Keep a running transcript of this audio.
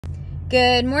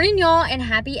Good morning, y'all, and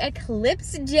happy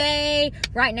Eclipse Day.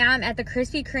 Right now, I'm at the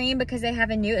Krispy Kreme because they have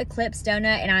a new Eclipse donut,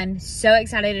 and I'm so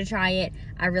excited to try it.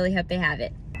 I really hope they have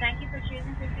it. Thank you for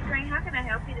choosing Krispy Kreme. How can I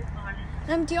help you this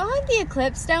morning? Do y'all have the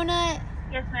Eclipse donut?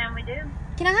 Yes, ma'am, we do.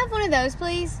 Can I have one of those,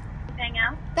 please? Anything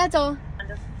else? That's all.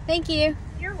 Thank you.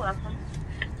 You're welcome.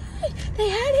 They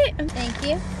had it. Thank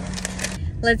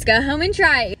you. Let's go home and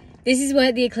try it. This is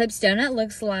what the Eclipse donut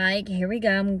looks like. Here we go.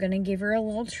 I'm going to give her a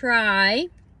little try.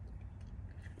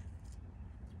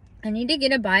 I need to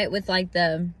get a bite with like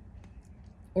the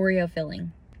Oreo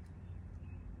filling.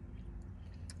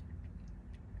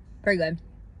 Pretty good.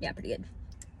 Yeah, pretty good.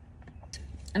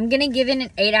 I'm going to give it an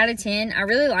 8 out of 10. I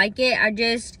really like it. I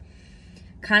just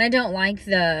kind of don't like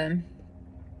the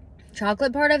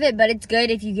chocolate part of it, but it's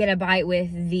good if you get a bite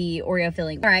with the Oreo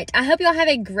filling. All right, I hope y'all have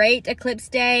a great Eclipse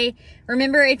day.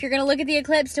 Remember, if you're going to look at the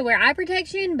eclipse, to wear eye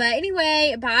protection. But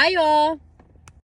anyway, bye, y'all.